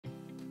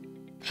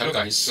Hello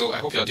guys, so I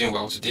hope you are doing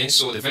well today.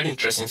 So the very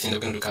interesting thing we're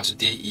going to look at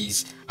today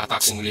is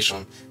attack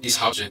simulation. This is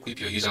how to equip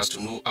your users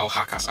to know how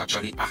hackers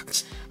actually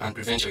act and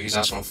prevent your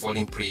users from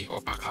falling prey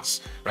of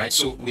hackers, right?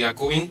 So we are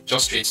going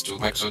just straight to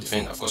Microsoft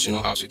Defender. Of course, you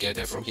know how to get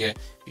there from here.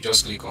 You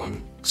just click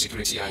on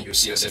security and you'll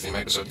see yourself in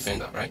Microsoft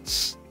Defender,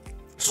 right?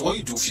 So what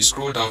you do, if you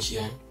scroll down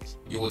here,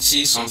 you will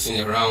see something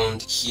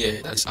around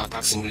here that is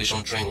attack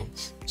simulation training.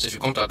 So if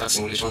you come to attack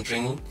simulation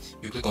training,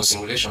 you click on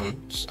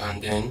simulations,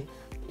 and then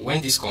when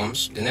this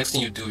comes, the next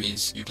thing you do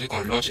is you click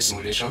on launch a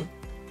simulation.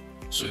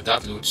 So if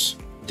that loads,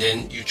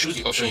 then you choose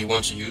the option you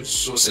want to use.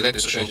 So select the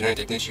social engineering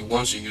technique you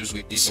want to use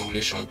with this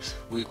simulation.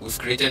 We've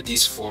created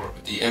this for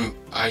the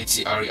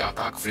MITRE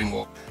attack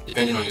framework.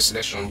 Depending on your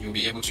selection, you'll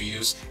be able to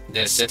use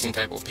the certain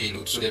type of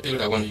payload. So the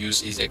payload I want to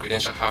use is the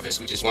credential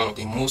harvest, which is one of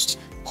the most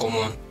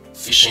common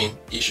phishing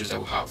issues that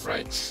we have,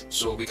 right?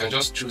 So we can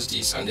just choose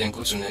this and then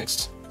go to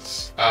next.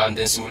 And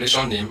then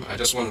simulation name, I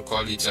just want to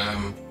call it,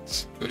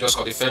 we'll just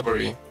call it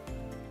February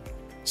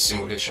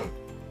simulation.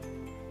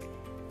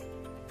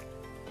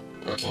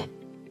 Okay,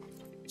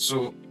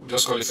 so we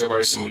just call it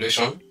February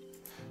simulation,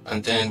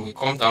 and then we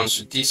come down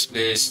to this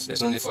place.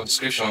 There's no need for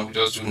description, we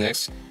just do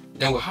next.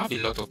 Then we have a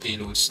lot of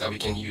payloads that we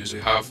can use. We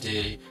have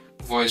the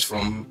voice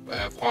from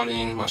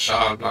Pauline,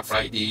 Marshall, Black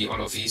Friday,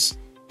 all of these,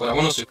 but I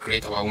want us to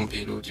create our own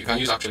payload. You can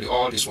use actually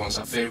all these ones,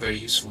 are very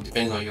useful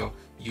depending on your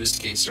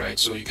used case, right?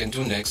 So you can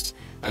do next,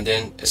 and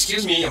then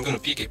excuse me, I'm going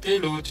to pick a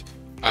payload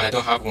and I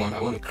don't have one.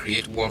 I want to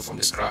create one from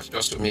the scratch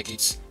just to make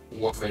it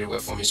work very well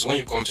for me. So when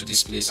you come to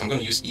this place, I'm going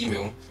to use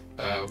email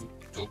to,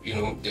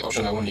 the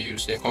option I want to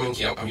use. Then coming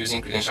here, I'm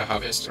using credential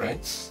harvest,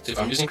 right? So if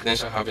I'm using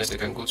credential harvest, I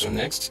can go to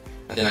next,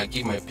 and then I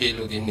give my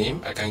payload a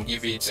name. I can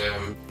give it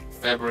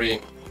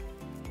February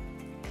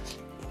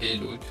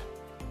payload.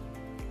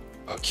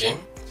 Okay,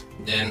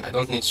 then I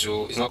don't need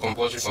to, it's not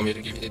compulsory for me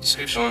to give it a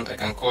description. I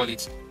can call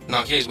it.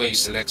 Now here's where you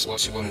select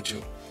what you want to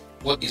do.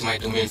 What is my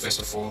domain?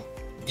 First of all,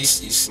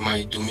 this is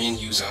my domain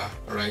user,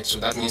 right? So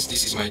that means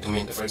this is my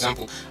domain. For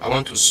example, I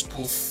want to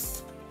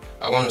spoof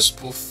MOD. I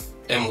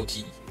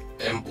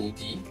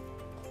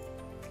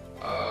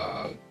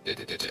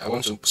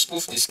want to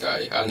spoof this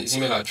guy, and his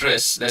email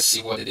address, let's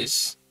see what it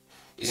is.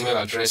 His email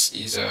address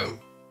is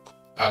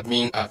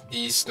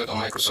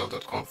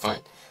admin@this.microsoft.com.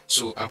 Fine.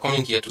 So I'm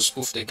coming here to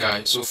spoof the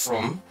guy. So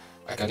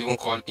I can even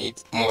call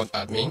it mod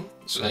admin,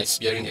 so that it's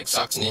bearing the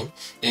exact name.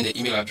 Then the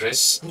email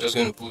address, I'm just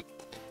going to put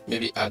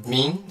maybe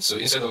admin. So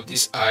instead of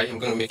this I, I'm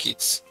going to make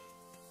it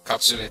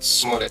capsulate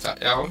small letter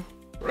L,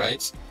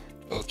 right?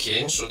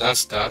 Okay, so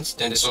that's that.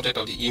 Then the subject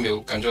of the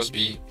email can just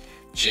be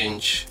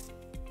change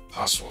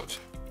password.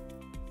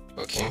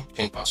 Okay,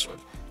 change password.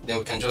 Then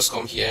we can just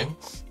come here.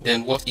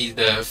 Then what is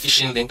the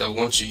phishing link that we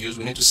want to use?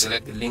 We need to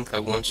select the link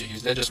that we want to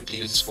use. Let's just quickly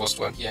use this first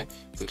one here.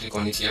 If we click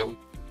on it here, we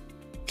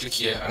click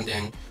here, and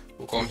then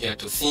we'll come here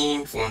to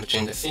theme. If we want to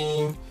change the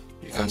theme,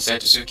 you can decide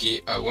to say,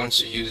 okay, I want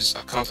to use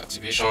account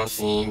activation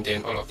theme.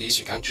 Then all of these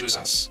you can choose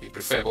as you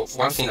prefer. But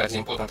one thing that's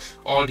important,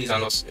 all these are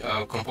not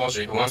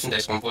compulsory, but one thing that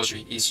is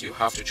compulsory is you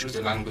have to choose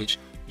the language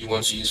you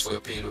want to use for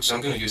your payload. So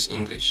I'm going to use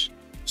English.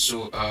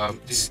 So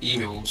this is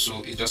email,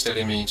 so it's just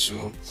telling me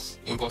to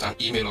import an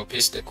email or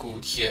paste the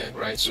code here,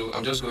 right? So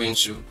I'm just going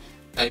to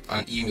type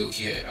an email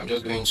here. I'm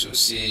just going to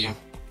say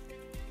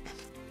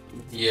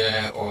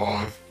yeah,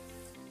 or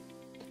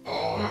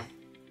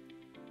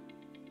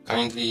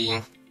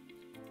kindly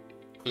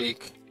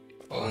click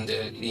on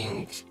the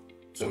link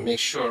to make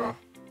sure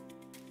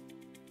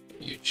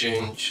you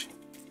change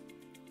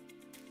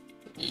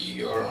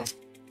your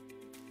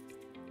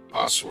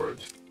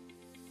password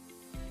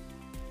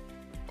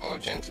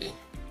urgently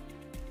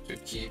to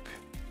keep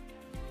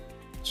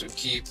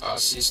our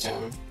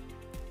system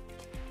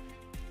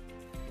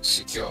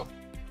secure.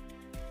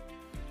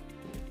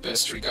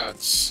 Best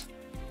regards,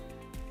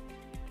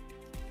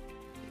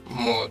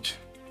 mod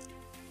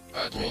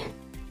admin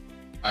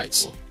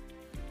IT.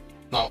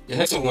 Now the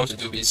next thing we want to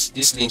do is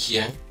this link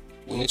here.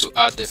 We need to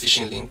add the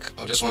phishing link.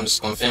 I just want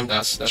to confirm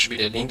that should be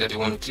the link that they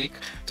want to click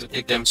to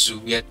take them to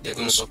where they're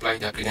going to supply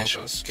their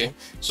credentials. Okay,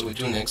 so we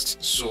do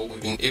next. So we've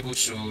been able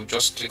to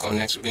just click on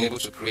next. We've been able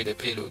to create a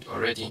payload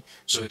already.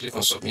 So we click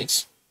on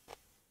submit.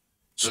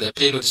 So the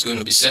payload is going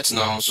to be set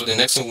now. So the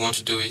next thing we want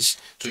to do is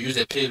to use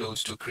the payload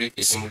to create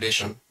a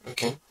simulation.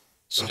 Okay,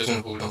 so I'm just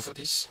going to hold on for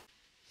this.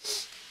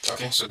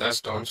 Okay, so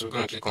that's done. So we're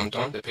going to click on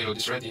done. The payload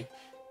is ready.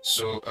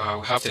 So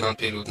we have the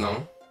non-payload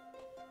now.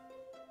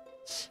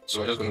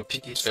 So I'm just going to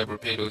pick it, February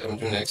payload, and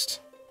do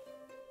next.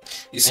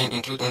 It's saying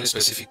include only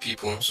specific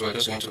people, so I'm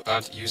just going to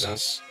add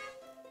users,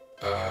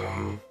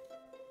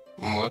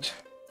 mod,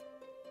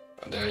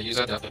 the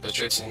user that are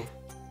perpetrating,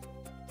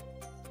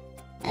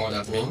 mod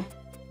admin,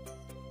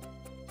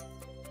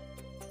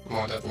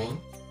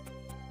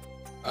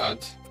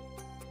 add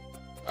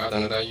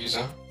another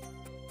user,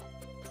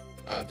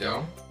 add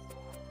Dell.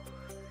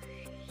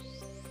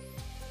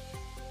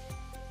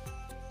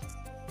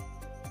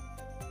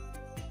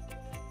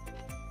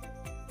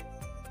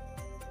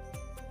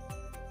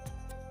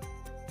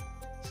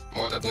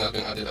 More that has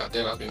been added,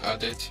 Adele has been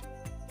added.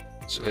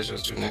 So let's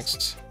just do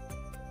next.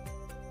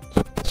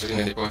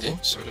 including anybody.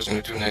 So we're just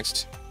going to do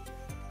next.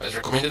 It's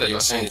recommended that you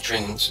assign the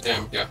training to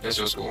them. Yeah, let's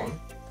just go on.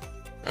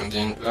 And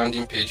then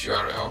landing page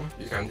URL,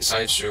 you can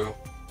decide to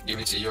give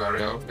it a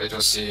URL. Let's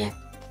just say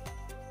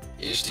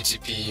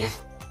https://:/.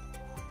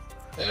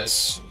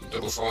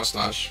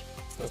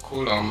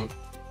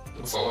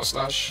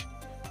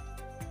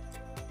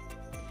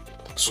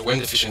 So when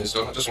the phishing is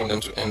done, I just want them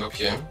to end up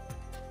here.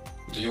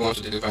 Do you want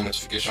to deliver a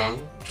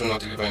notification? Do not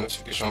deliver a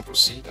notification,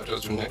 proceed. I'll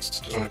just do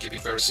next. Just want to keep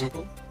it very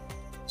simple.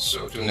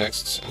 So do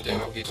next, and then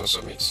I'll hit on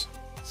submit.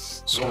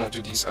 So when I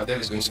do this, Adele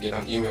is going to get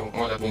an email.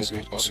 ModAdmin is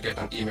going to also get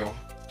an email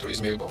to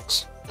his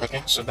mailbox.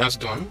 Okay, so that's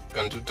done. You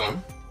can do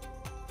done.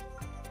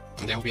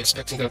 And then we'll be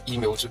expecting that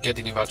email to get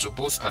delivered to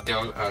both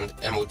Adele and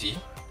MOD.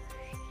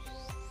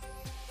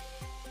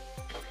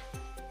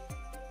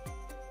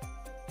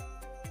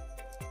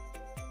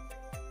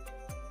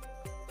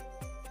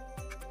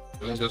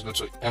 Let's just go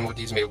to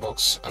MOD's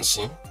mailbox and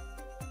see.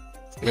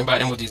 Remember,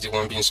 MOD is the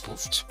one being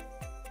spoofed.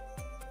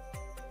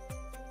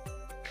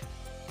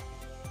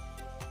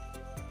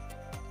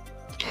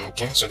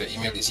 Okay, so the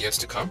email is yet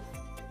to come.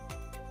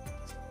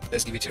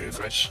 Let's give it a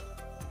refresh.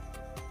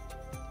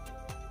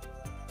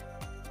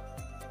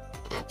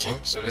 Okay,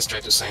 so let's try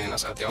to sign in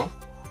as Adele.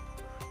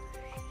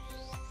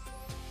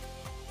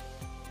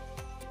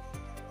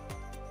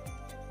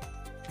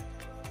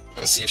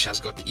 And see if she has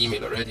got the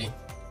email already.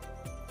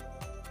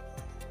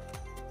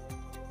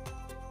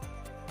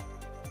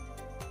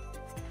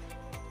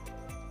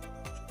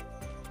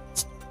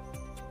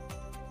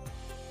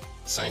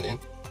 Sign in.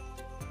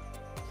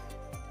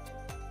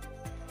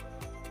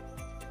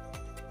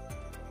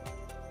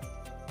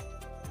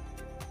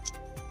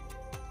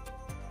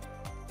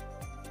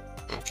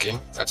 Okay,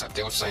 that's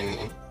Adele signing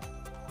in.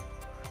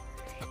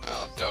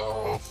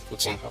 Adele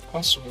putting her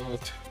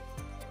password.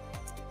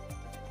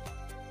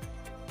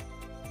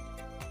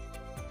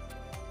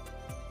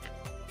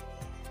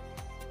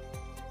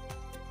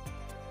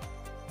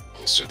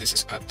 So this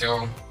is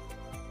Adele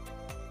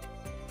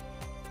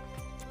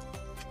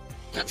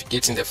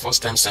navigating the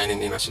first time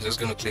signing in. I'm just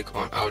going to click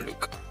on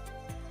Outlook.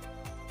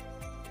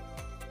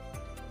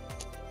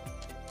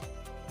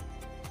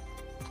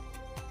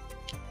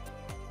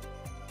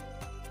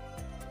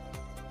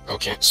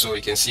 Okay, so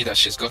you can see that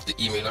she's got the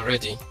email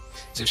already.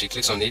 So if she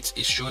clicks on it,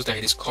 it shows that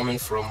it is coming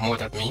from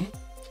ModAdmin,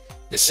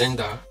 the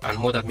sender, and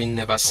ModAdmin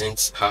never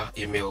sent her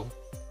email,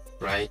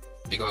 right?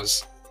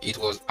 Because it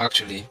was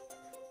actually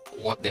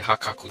what the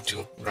hacker could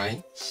do,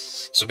 right?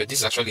 So but this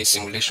is actually a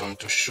simulation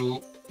to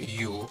show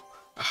you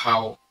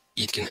how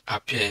it can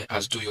appear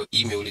as though your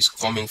email is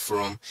coming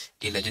from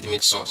a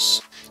legitimate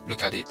source.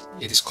 Look at it.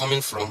 It is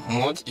coming from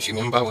Mod. If you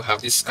remember, we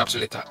have this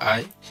capital letter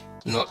I,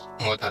 not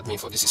ModAdmin,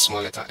 for this is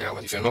small letter L.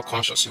 But if you're not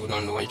conscious, you will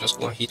not know, and you just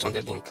go and hit on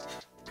the link.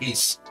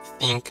 Please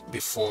think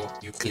before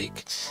you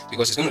click,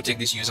 because it's going to take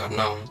this user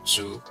now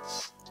to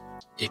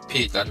a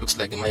page that looks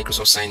like the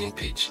Microsoft sign-in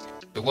page.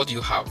 But what do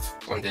you have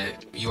on the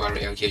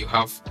URL here? You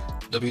have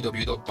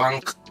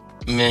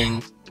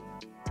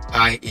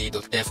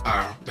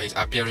www.bankmenin.ia.fr, but it's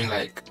appearing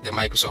like the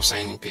Microsoft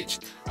sign-in page.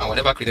 And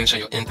whatever credential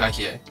you enter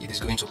here, it is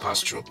going to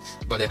pass through.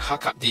 But the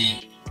hacker,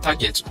 the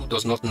target who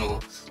does not know,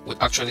 would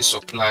actually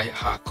supply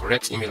her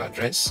correct email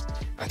address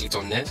and click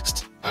on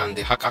next. And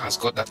the hacker has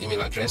got that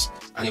email address,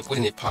 and you put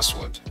in a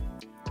password,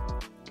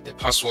 the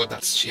password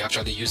that she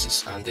actually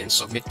uses, and then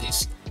submit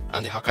this.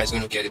 And the hacker is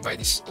going to get it by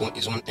his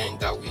own end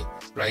that way,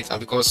 right? And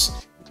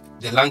because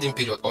the landing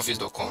page of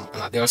office.com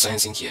and Adele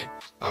signs in here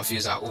and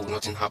feels that, oh,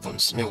 nothing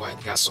happens. Meanwhile,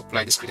 he has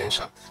supplied this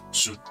credential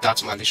to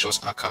that malicious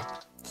hacker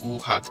who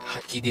had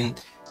hidden,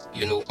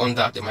 you know,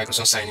 under the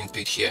Microsoft sign-in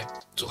page here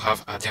to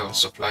have Adele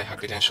supply her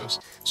credentials.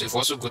 So if we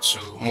also go to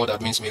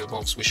ModAdmin's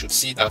mailbox, we should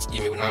see that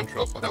email now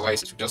drop.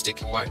 Otherwise, it will just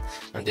take a while,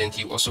 and then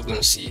he's also going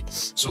to see it.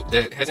 So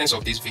the essence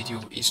of this video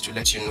is to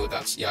let you know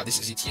that, yeah, this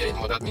is it here in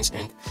ModAdmin's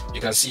end.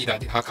 You can see that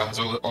the hacker has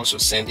also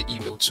sent the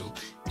email to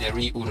the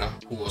real owner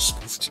who was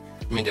spoofed.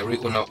 I mean, the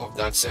real owner of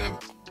that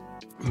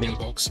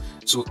mailbox.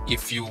 So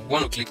if you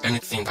want to click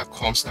anything that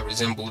comes that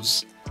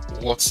resembles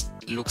what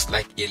looks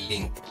like a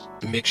link,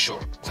 make sure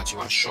that you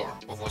are sure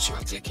of what you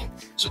are clicking.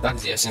 So that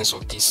is the essence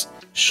of this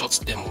short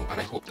demo, and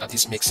I hope that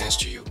this makes sense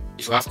to you.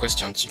 If you have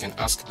questions, you can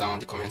ask down in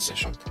the comment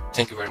section.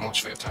 Thank you very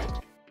much for your time.